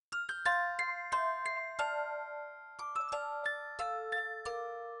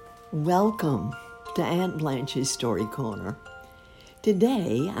Welcome to Aunt Blanche's Story Corner.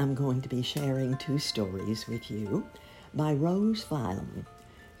 Today I'm going to be sharing two stories with you by Rose Fyleman,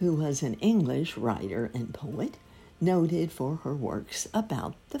 who was an English writer and poet noted for her works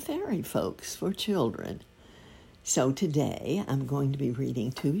about the fairy folks for children. So today I'm going to be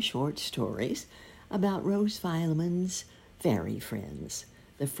reading two short stories about Rose Fyleman's fairy friends.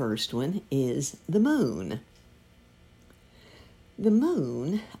 The first one is The Moon. The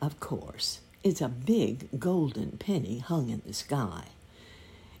moon, of course, is a big golden penny hung in the sky.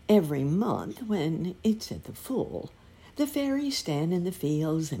 Every month, when it's at the full, the fairies stand in the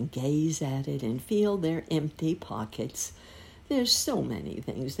fields and gaze at it and feel their empty pockets. There's so many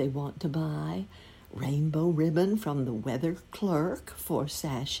things they want to buy. Rainbow ribbon from the weather clerk for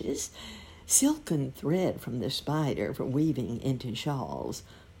sashes, silken thread from the spider for weaving into shawls,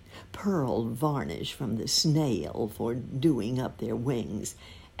 pearl varnish from the snail for doing up their wings,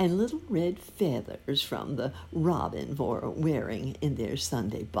 and little red feathers from the robin for wearing in their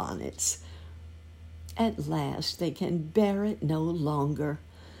Sunday bonnets. At last they can bear it no longer.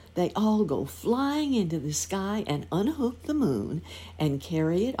 They all go flying into the sky and unhook the moon and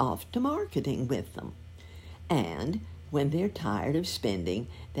carry it off to marketing with them. And when they're tired of spending,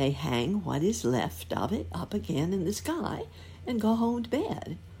 they hang what is left of it up again in the sky and go home to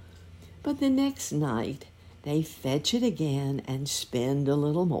bed. But the next night, they fetch it again and spend a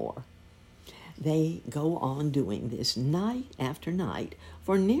little more. They go on doing this night after night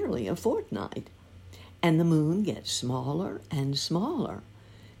for nearly a fortnight, and the moon gets smaller and smaller,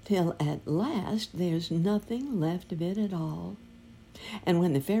 till at last there's nothing left of it at all. And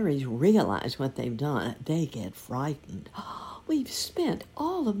when the fairies realize what they've done, they get frightened. "We've spent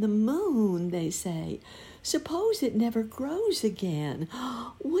all of the moon," they say. "Suppose it never grows again.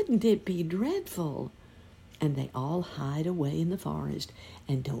 Wouldn't it be dreadful?" And they all hide away in the forest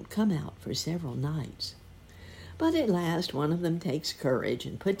and don't come out for several nights. But at last one of them takes courage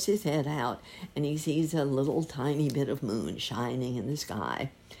and puts his head out, and he sees a little tiny bit of moon shining in the sky.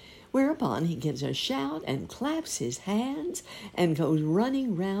 Whereupon he gives a shout and claps his hands and goes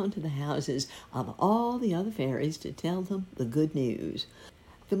running round to the houses of all the other fairies to tell them the good news.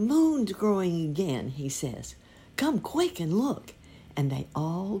 "The moon's growing again," he says. "Come quick and look." And they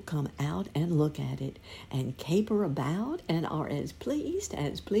all come out and look at it and caper about and are as pleased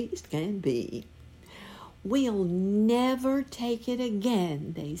can be. "We'll never take it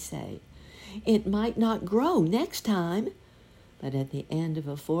again," they say. "It might not grow next time." But at the end of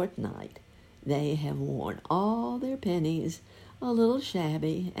a fortnight, they have worn all their pennies, a little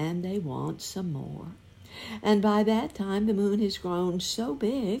shabby, and they want some more. And by that time, the moon has grown so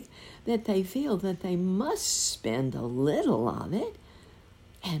big that they feel that they must spend a little of it.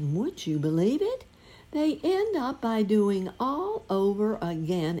 And would you believe it? They end up by doing all over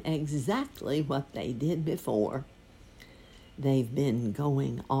again exactly what they did before. They've been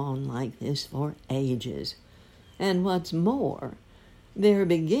going on like this for ages. And what's more, they're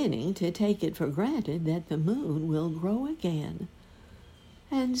beginning to take it for granted that the moon will grow again.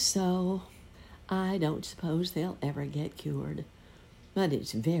 And so I don't suppose they'll ever get cured, but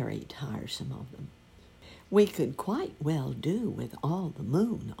it's very tiresome of them. We could quite well do with all the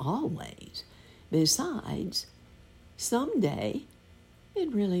moon always. Besides, someday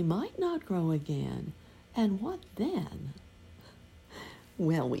it really might not grow again, and what then?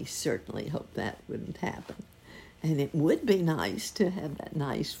 Well, we certainly hope that wouldn't happen. And it would be nice to have that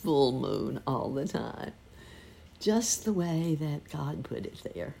nice full moon all the time, just the way that God put it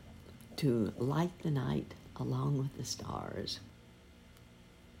there, to light the night along with the stars.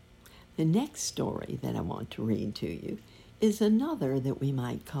 The next story that I want to read to you is another that we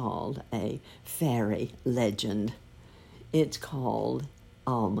might call a fairy legend. It's called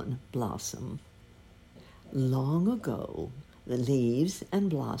Almond Blossom. Long ago, the leaves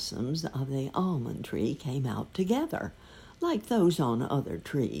and blossoms of the almond tree came out together, like those on other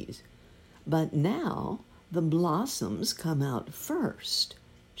trees. But now the blossoms come out first.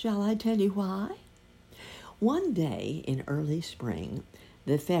 Shall I tell you why? One day in early spring,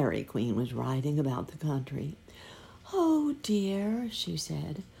 the fairy queen was riding about the country. "Oh dear," she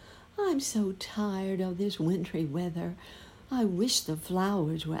said, "I'm so tired of this wintry weather. I wish the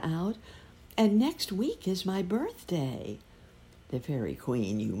flowers were out, and next week is my birthday." The fairy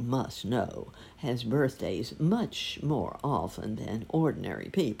queen, you must know, has birthdays much more often than ordinary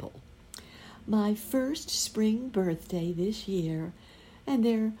people. "My first spring birthday this year, and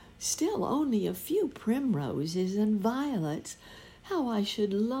there still only a few primroses and violets. How I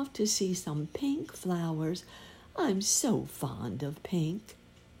should love to see some pink flowers. I'm so fond of pink."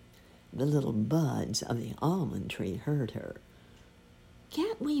 The little buds of the almond tree heard her.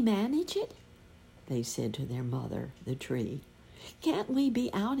 "Can't we manage it?" they said to their mother, the tree. "Can't we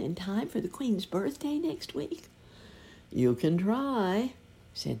be out in time for the Queen's birthday next week?" "You can try,"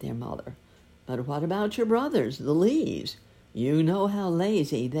 said their mother. "But what about your brothers, the leaves? You know how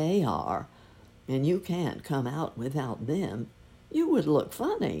lazy they are, and you can't come out without them. You would look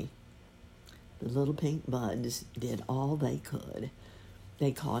funny." The little pink buds did all they could.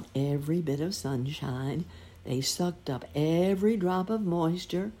 They caught every bit of sunshine. They sucked up every drop of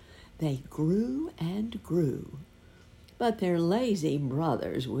moisture. They grew and grew. But their lazy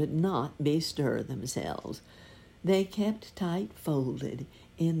brothers would not bestir themselves. They kept tight folded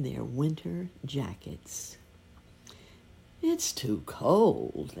in their winter jackets. "It's too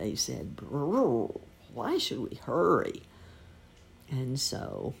cold," they said. "Brrr, why should we hurry?" And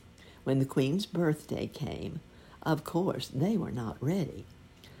so, when the Queen's birthday came, of course they were not ready,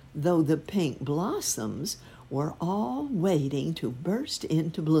 though the pink blossoms were all waiting to burst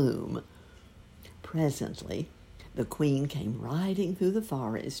into bloom. Presently, the Queen came riding through the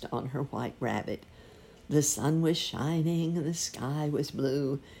forest on her white rabbit. The sun was shining and the sky was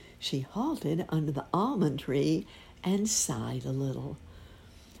blue. She halted under the almond tree and sighed a little.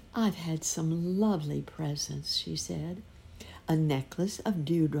 "I've had some lovely presents," she said. "A necklace of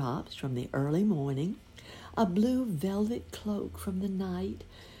dewdrops from the early morning, a blue velvet cloak from the night,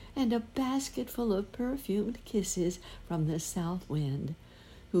 and a basket full of perfumed kisses from the south wind,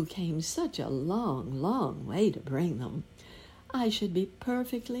 who came such a long, long way to bring them. I should be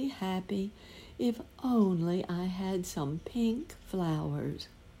perfectly happy if only I had some pink flowers."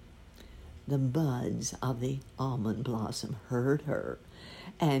 The buds of the almond blossom heard her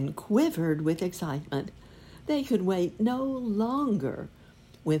and quivered with excitement. They could wait no longer.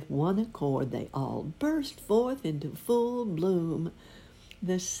 With one accord, they all burst forth into full bloom.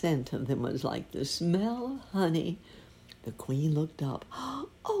 The scent of them was like the smell of honey. The Queen looked up.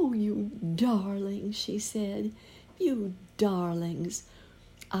 "Oh, you darlings," she said. "You darlings.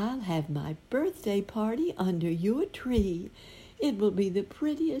 I'll have my birthday party under your tree. It will be the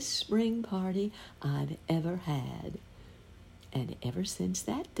prettiest spring party I've ever had." And ever since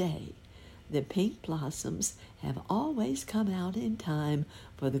that day, the pink blossoms have always come out in time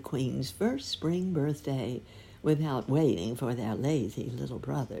for the Queen's first spring birthday without waiting for their lazy little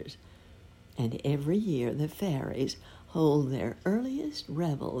brothers. And every year the fairies hold their earliest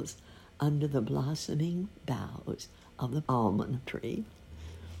revels under the blossoming boughs of the almond tree.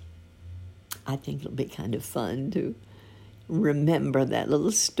 I think it'll be kind of fun to remember that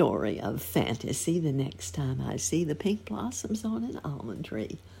little story of fantasy the next time I see the pink blossoms on an almond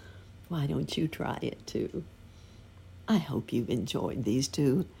tree. Why don't you try it too? I hope you've enjoyed these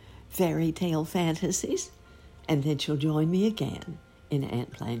 2 fairy tale fantasies, and that you'll join me again in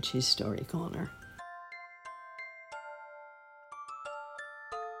Aunt Blanche's Story Corner.